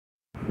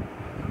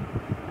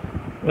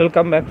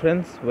Welcome back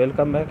friends,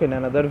 welcome back in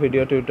another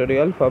video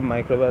tutorial from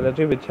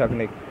microbiology with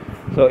Chagnik.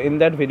 So in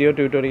that video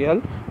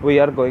tutorial we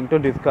are going to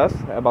discuss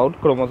about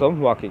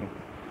chromosome walking.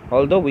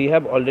 Although we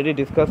have already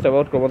discussed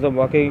about chromosome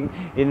walking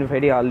in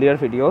very earlier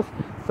videos,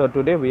 so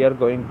today we are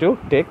going to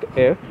take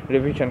a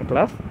revision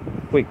class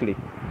quickly.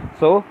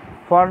 So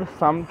for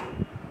some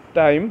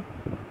time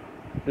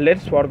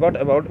let's forget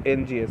about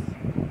NGS.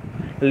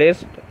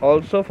 Let's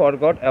also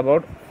forget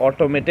about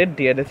automated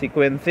DNA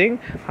sequencing,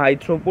 high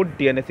throughput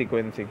DNA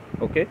sequencing.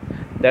 Okay,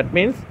 that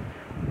means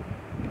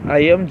I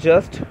am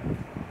just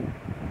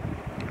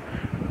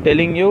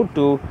telling you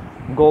to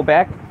go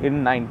back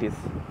in 90s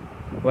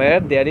where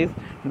there is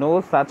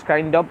no such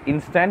kind of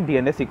instant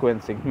DNA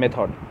sequencing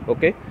method.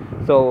 Okay,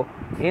 so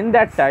in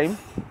that time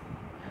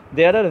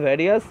there are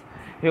various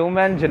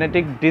human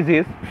genetic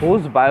disease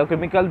whose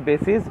biochemical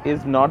basis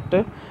is not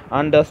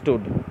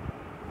understood.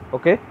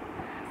 Okay,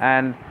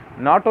 and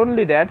not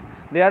only that,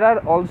 there are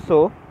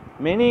also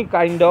many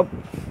kind of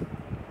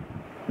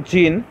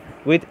gene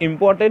with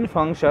important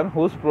function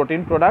whose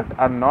protein product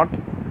are not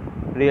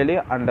really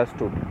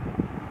understood.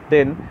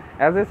 Then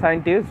as a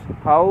scientist,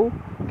 how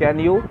can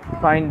you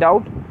find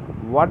out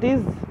what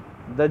is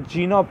the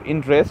gene of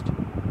interest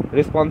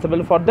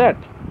responsible for that?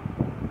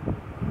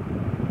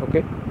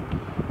 Okay,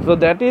 so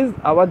that is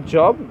our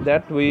job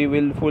that we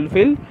will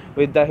fulfill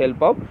with the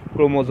help of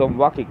chromosome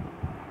walking.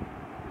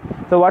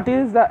 So what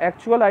is the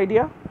actual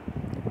idea?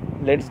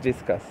 Let's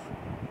discuss.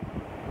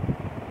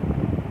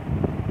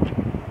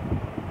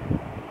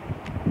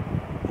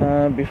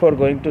 Before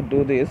going to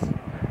do this,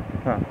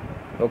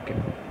 okay.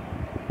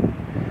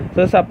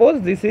 So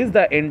suppose this is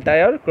the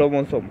entire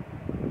chromosome.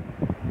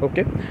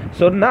 Okay.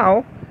 So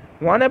now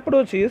one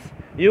approach is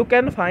you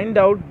can find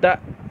out the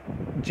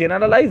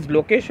generalized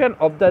location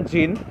of the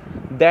gene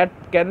that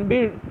can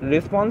be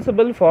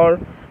responsible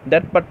for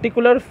that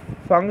particular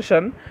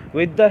function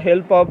with the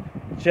help of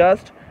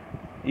just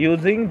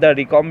using the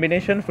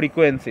recombination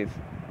frequencies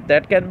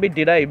that can be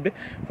derived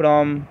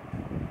from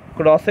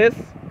crosses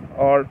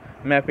or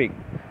mapping.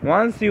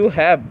 Once you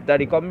have the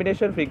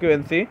recombination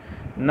frequency,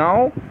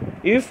 now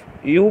if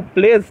you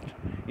placed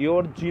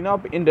your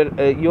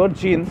your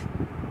genes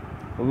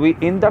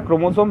in the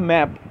chromosome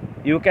map,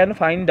 you can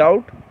find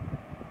out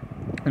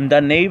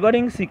the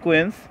neighboring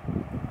sequence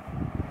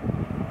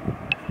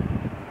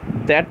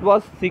that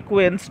was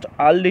sequenced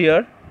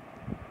earlier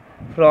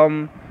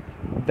from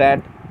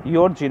that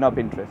your gene of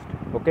interest.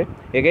 Okay,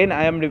 again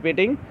I am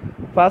repeating,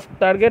 first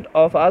target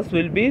of us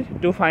will be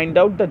to find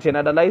out the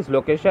generalized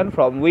location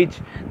from which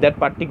that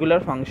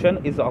particular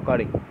function is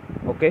occurring.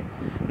 Okay,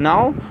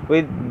 now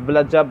with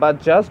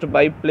just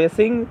by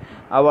placing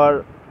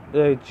our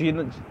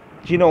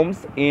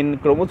genomes in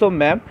chromosome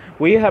map,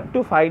 we have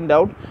to find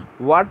out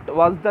what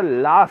was the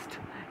last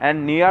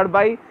and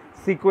nearby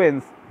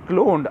sequence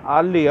cloned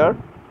earlier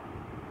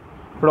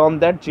from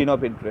that gene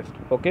of interest.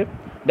 Okay,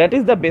 that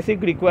is the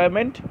basic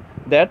requirement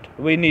that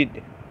we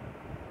need.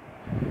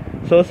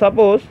 So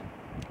suppose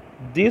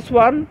this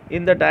one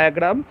in the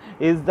diagram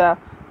is the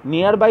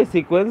nearby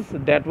sequence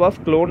that was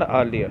cloned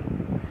earlier.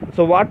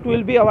 So what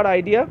will be our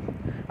idea?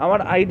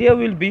 Our idea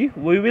will be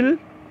we will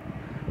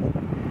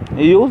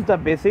use the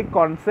basic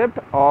concept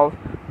of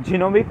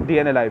genomic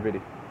DNA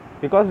library,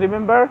 because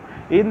remember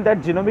in that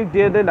genomic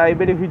DNA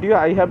library video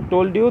I have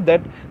told you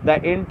that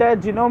the entire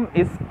genome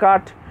is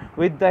cut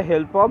with the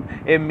help of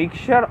a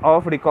mixture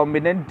of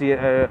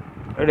recombinant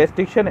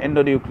restriction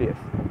endonuclease,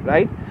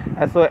 right?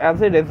 And so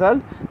as a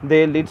result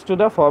they leads to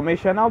the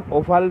formation of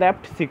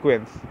overlapped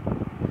sequence.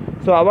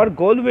 So our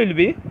goal will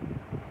be,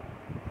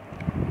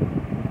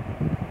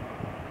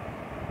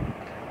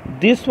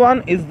 this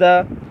one is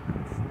the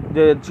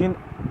gene,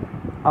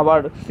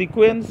 our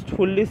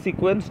fully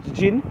sequenced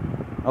gene.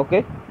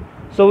 Okay,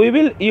 so we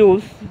will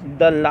use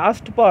the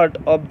last part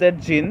of that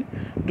gene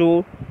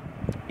to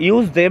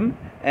use them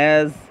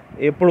as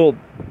a probe.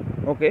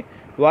 Okay,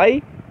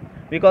 why?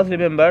 Because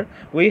remember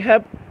we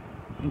have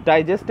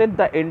digested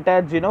the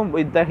entire genome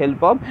with the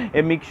help of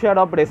a mixture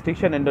of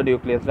restriction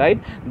endonuclease,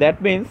 right? That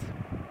means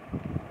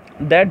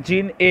that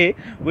gene A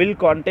will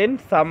contain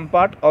some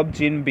part of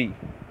gene B.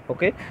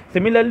 Okay,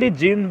 similarly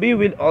gene B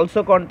will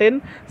also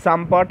contain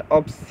some part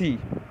of C.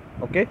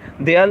 Okay,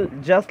 they are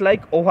just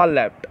like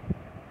overlapped.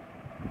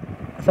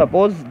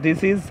 Suppose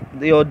this is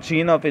your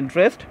gene of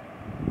interest,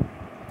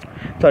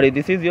 sorry,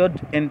 this is your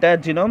entire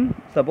genome.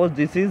 Suppose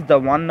this is the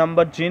 1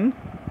 number gene,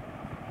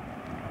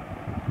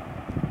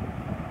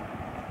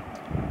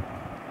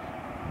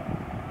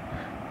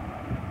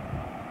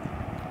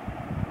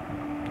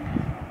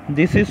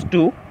 this is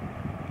 2.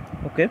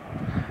 Okay,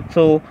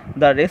 so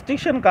the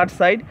restriction cut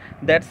side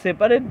that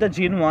separate the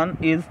gene 1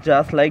 is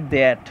just like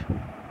that.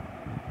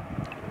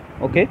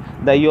 Okay,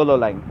 the yellow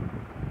line.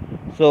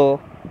 So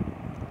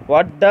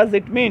what does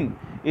it mean?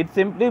 It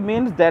simply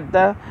means that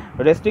the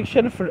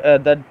restriction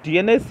the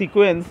DNA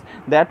sequence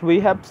that we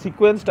have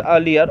sequenced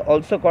earlier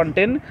also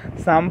contain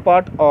some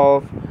part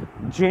of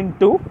gene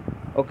 2.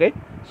 Okay,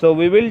 so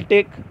we will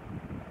take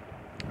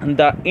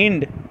the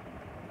end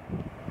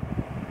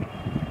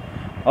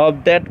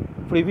of that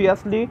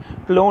previously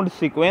cloned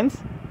sequence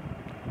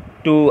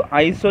to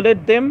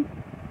isolate them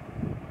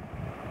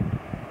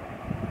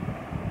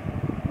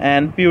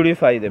and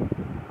purify them.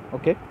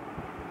 Okay,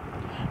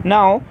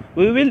 now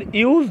we will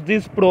use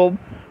this probe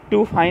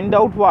to find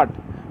out what?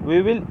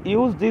 We will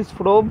use this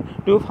probe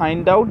to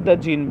find out the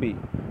gene B.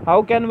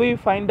 How can we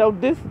find out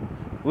this?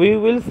 We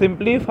will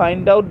simply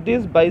find out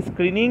this by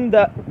screening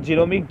the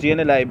genomic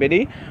DNA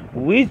library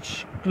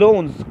which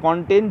clones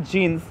contain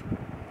genes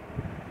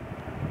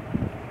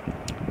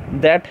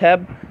that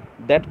have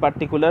that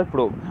particular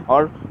probe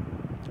or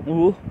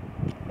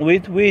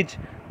with which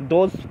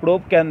those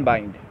probe can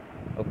bind.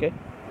 Okay,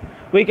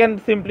 we can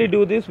simply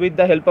do this with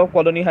the help of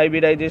colony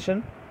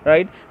hybridization,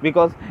 right?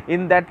 Because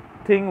in that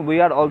thing we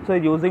are also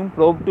using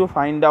probe to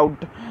find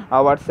out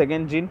our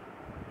second gene,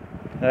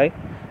 right?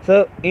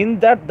 So in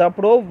that the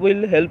probe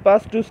will help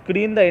us to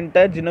screen the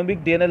entire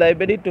genomic DNA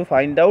library to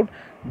find out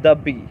the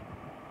B.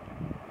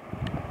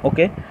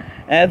 Okay,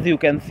 as you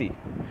can see.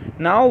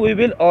 Now we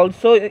will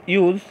also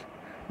use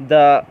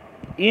the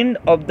end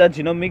of the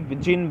genomic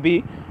gene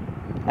B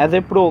as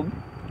a probe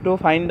to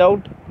find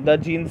out the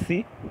gene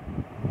C,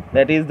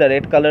 that is the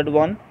red colored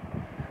one.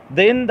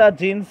 Then the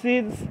gene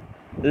C's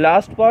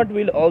last part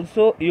will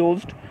also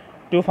used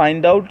to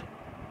find out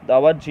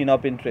our gene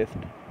of interest.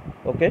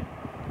 Okay,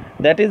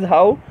 that is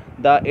how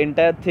the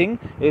entire thing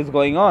is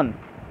going on.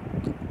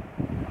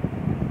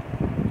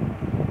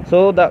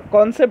 So the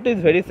concept is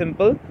very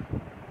simple.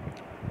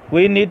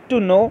 We need to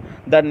know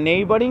the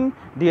neighboring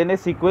DNA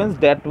sequence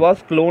that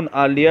was cloned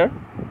earlier.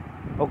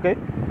 Okay,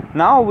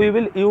 now we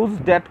will use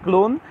that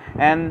clone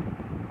and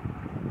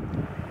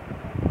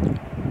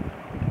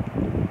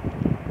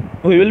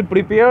we will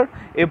prepare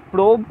a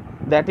probe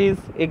that is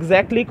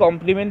exactly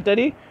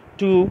complementary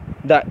to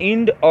the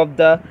end of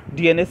the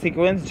DNA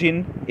sequence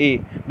gene A,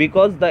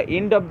 because the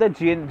end of the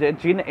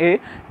gene A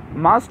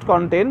must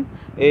contain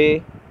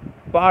a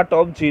part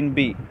of gene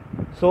B,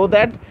 so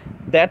that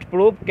that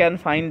probe can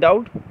find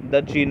out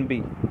the gene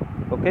B.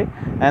 Okay,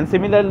 and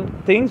similar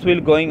things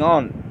will going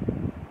on.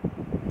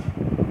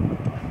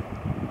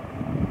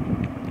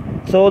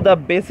 So the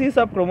basis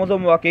of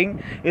chromosome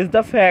walking is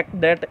the fact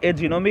that a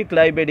genomic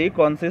library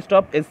consists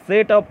of a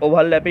set of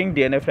overlapping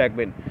DNA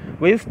fragments.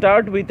 We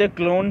start with a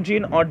clone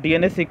gene or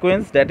DNA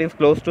sequence that is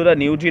close to the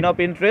new gene of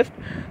interest,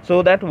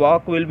 so that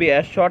walk will be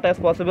as short as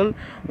possible.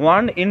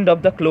 One end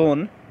of the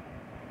clone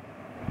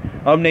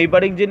of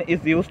neighboring gene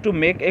is used to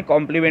make a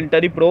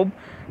complementary probe.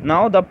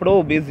 Now the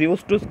probe is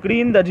used to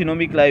screen the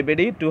genomic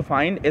library to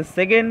find a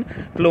second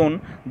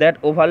clone that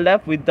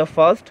overlaps with the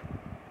first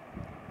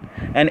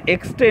and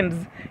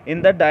extends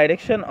in the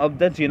direction of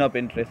the gene of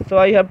interest. So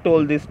I have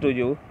told this to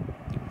you,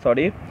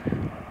 sorry,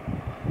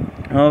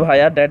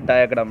 via that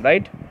diagram,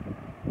 right?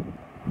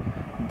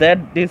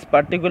 That this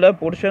particular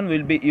portion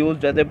will be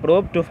used as a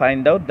probe to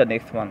find out the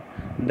next one.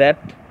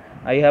 That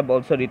I have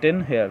also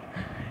written here.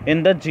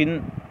 In the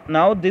gene,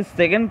 now this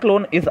second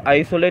clone is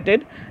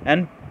isolated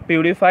and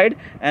purified,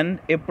 and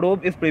a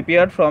probe is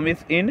prepared from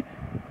its end.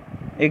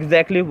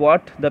 Exactly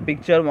what the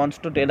picture wants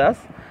to tell us,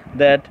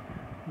 that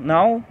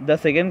now the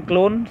second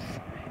clone's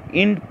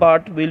end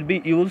part will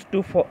be used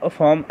to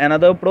form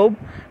another probe.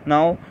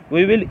 Now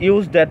we will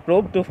use that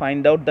probe to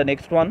find out the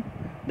next one.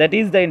 That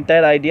is the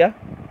entire idea.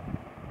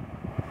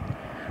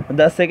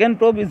 The second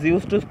probe is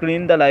used to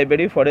screen the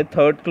library for a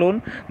third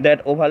clone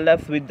that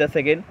overlaps with the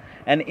second,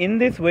 and in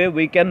this way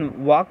we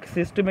can walk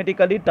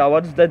systematically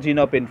towards the gene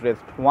of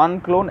interest,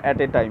 one clone at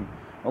a time.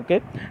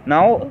 Okay,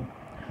 now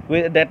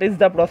that is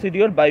the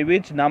procedure by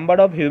which number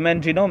of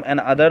human genome and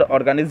other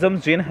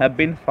organisms gene have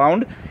been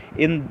found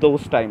in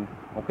those time.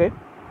 Okay,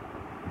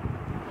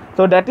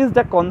 so that is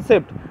the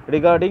concept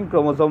regarding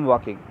chromosome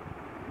walking.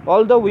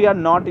 Although we are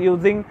not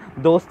using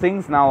those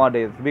things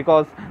nowadays,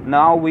 because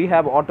now we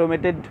have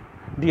automated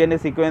DNA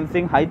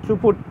sequencing, high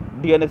throughput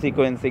DNA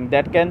sequencing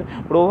that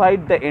can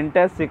provide the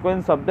entire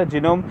sequence of the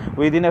genome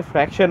within a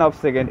fraction of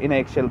second in an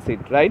Excel sheet,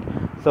 right?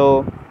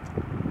 So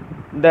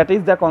that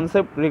is the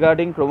concept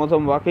regarding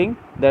chromosome walking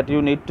that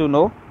you need to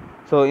know.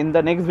 So in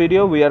the next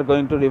video we are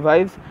going to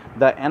revise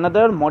the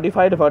another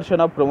modified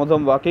version of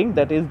chromosome walking,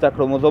 that is the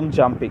chromosome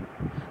jumping,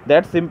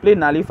 that simply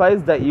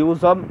nullifies the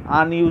use of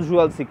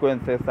unusual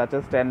sequences such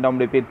as tandem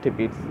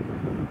repeats.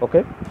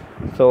 Okay,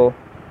 so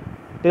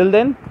till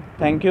then,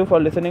 thank you for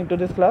listening to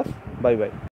this class. Bye bye.